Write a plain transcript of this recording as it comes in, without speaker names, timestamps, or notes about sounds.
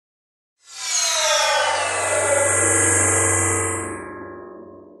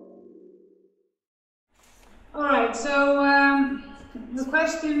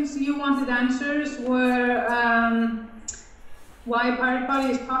questions you wanted answers were why Pirate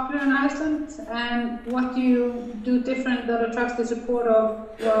Party is popular in Iceland and what you do different that attracts the support of,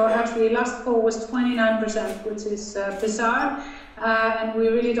 well, actually last poll was 29%, which is bizarre, and we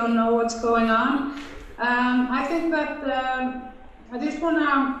really don't know what's going on. I think that I just want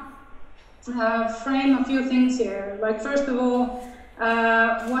to frame a few things here. Like, first of all,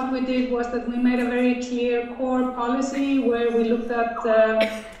 what we did was that we made a very clear core policy where we looked at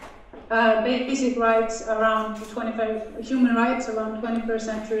basic rights around human rights around 21st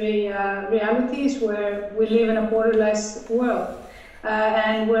century realities where we live in a borderless world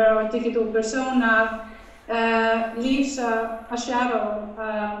and where our digital persona leaves a shadow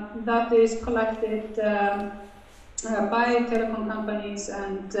that is collected by telecom companies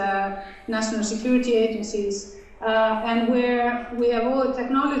and national security agencies, and where we have all the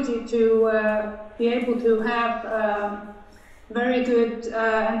technology to be able to have very good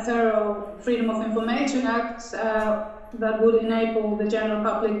and thorough Freedom of Information Acts that would enable the general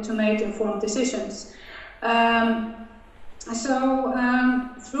public to make informed decisions. Through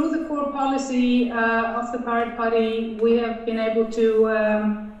the core policy of the Pirate Party, we have been able to,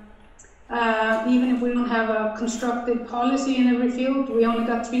 even if we don't have a constructed policy in every field, we only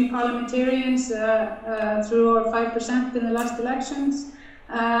got 3 parliamentarians through our 5% in the last elections.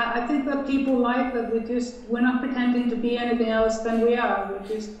 I think that people like that we're not pretending to be anything else than we are. We're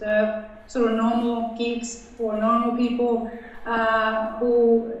just sort of normal geeks or normal people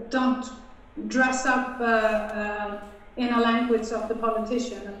who don't dress up in a language of the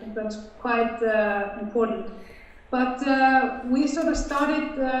politician. I think that's quite important. But we sort of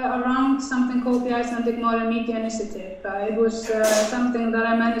started around something called the Icelandic Modern Media Initiative. It was something that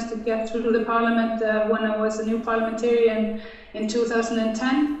I managed to get through the parliament when I was a new parliamentarian in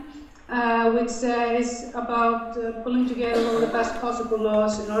 2010, which is about pulling together all the best possible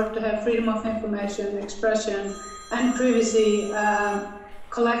laws in order to have freedom of information, expression, and privacy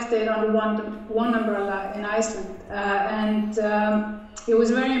collected under one umbrella in Iceland. It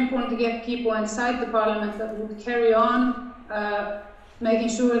was very important to get people inside the parliament that would carry on making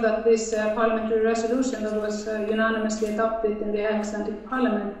sure that this parliamentary resolution that was unanimously adopted in the Icelandic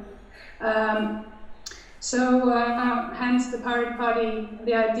parliament. Hence the Pirate Party,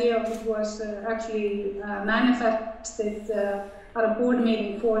 the idea of it was actually manifested at a board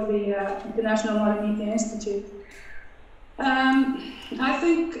meeting for the International Modern Media Institute. I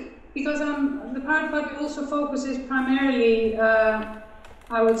think because the Pirate Party also focuses primarily,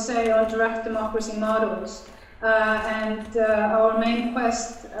 I would say, on direct democracy models. Our main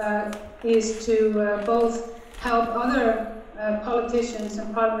quest is to both help other politicians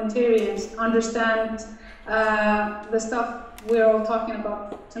and parliamentarians understand the stuff we're all talking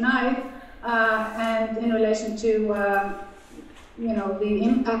about tonight, and in relation to the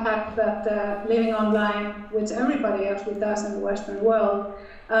impact that living online, which everybody actually does in the Western world,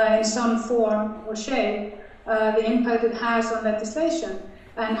 in some form or shape, the impact it has on legislation,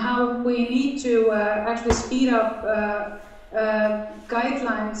 and how we need to actually speed up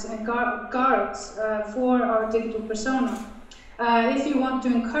guidelines and guards for our digital persona. If you want to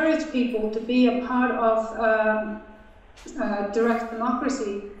encourage people to be a part of direct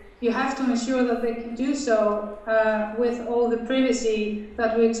democracy, you have to ensure that they can do so with all the privacy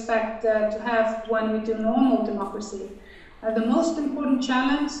that we expect to have when we do normal democracy. The most important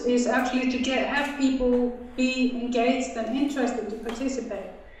challenge is actually to have people be engaged and interested to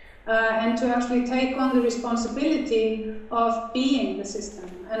participate, and to actually take on the responsibility of being the system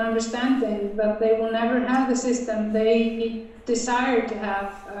and understanding that they will never have the system they desire to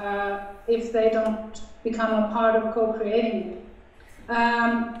have if they don't become a part of co-creating it.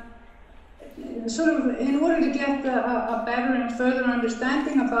 Sort of in order to get a better and further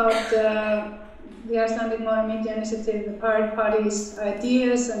understanding about the Icelandic Modern Media Initiative, the Pirate Party's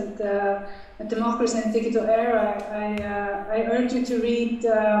ideas, and democracy in the digital era, I urge you to read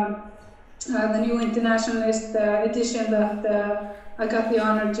the new internationalist edition that I got the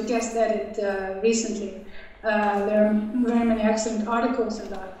honor to guest edit recently. There are very many excellent articles in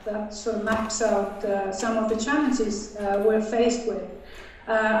that sort of maps out some of the challenges we're faced with.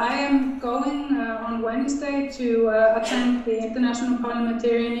 I am going on Wednesday to attend the International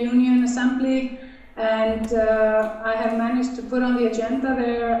Parliamentarian Union Assembly, and I have managed to put on the agenda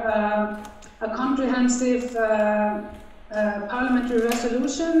there a comprehensive parliamentary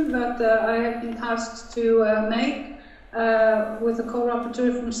resolution that I have been tasked to make with a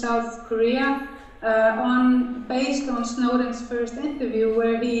co-rapporteur from South Korea, based on Snowden's first interview,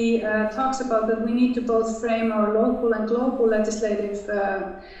 where he talks about that we need to both frame our local and global legislative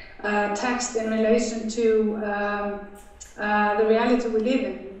text in relation to the reality we live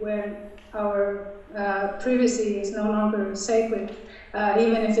in, where our privacy is no longer sacred,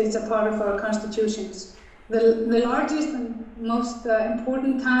 even if it's a part of our constitutions. The largest and most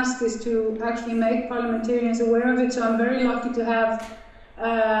important task is to actually make parliamentarians aware of it, so I'm very lucky to have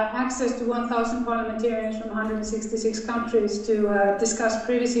access to 1,000 parliamentarians from 166 countries to discuss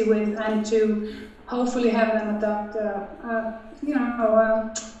privacy with, and to hopefully have them adopt a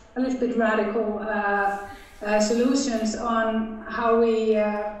little bit radical solutions on how we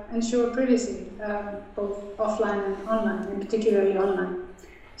ensure privacy, both offline and online, and particularly online.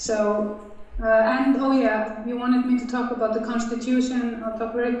 So, and oh yeah, you wanted me to talk about the constitution. I'll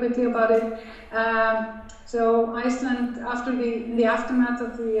talk very quickly about it. So Iceland, in the aftermath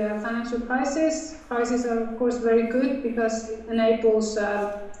of the financial crisis are of course very good because it enables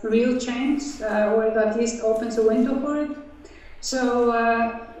real change, or it at least opens a window for it. So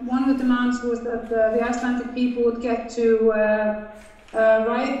one of the demands was that the Icelandic people would get to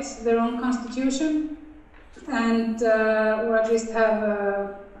write their own constitution, and or at least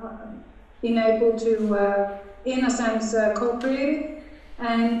have been able to, in a sense, co-create it.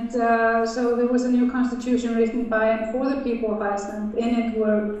 And so there was a new constitution written by and for the people of Iceland. In it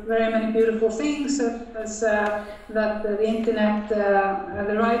were very many beautiful things, as that the internet,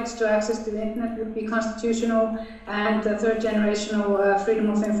 the right to access to the internet would be constitutional, and the third generational Freedom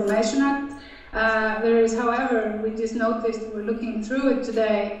of Information Act. There is, however, we just noticed, we're looking through it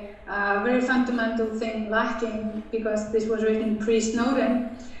today, a very fundamental thing lacking, because this was written pre-Snowden.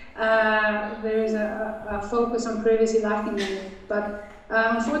 There is a focus on privacy lacking in it. But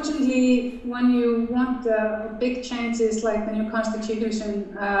unfortunately, when you want big changes like the new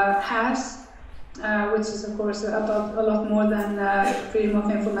constitution has, which is of course about a lot more than freedom of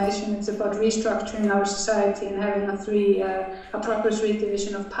information, it's about restructuring our society and having a proper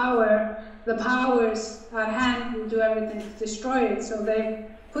division of power. The powers at hand will do everything to destroy it. So they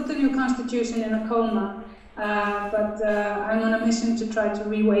put the new constitution in a coma. But I'm on a mission to try to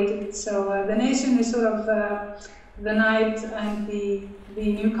re-wake it. So the nation is sort of the night, and the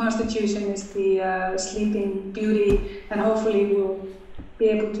new constitution is the sleeping beauty, and hopefully we'll be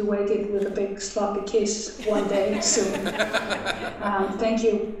able to wake it with a big sloppy kiss one day soon. Thank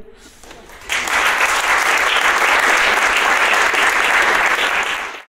you.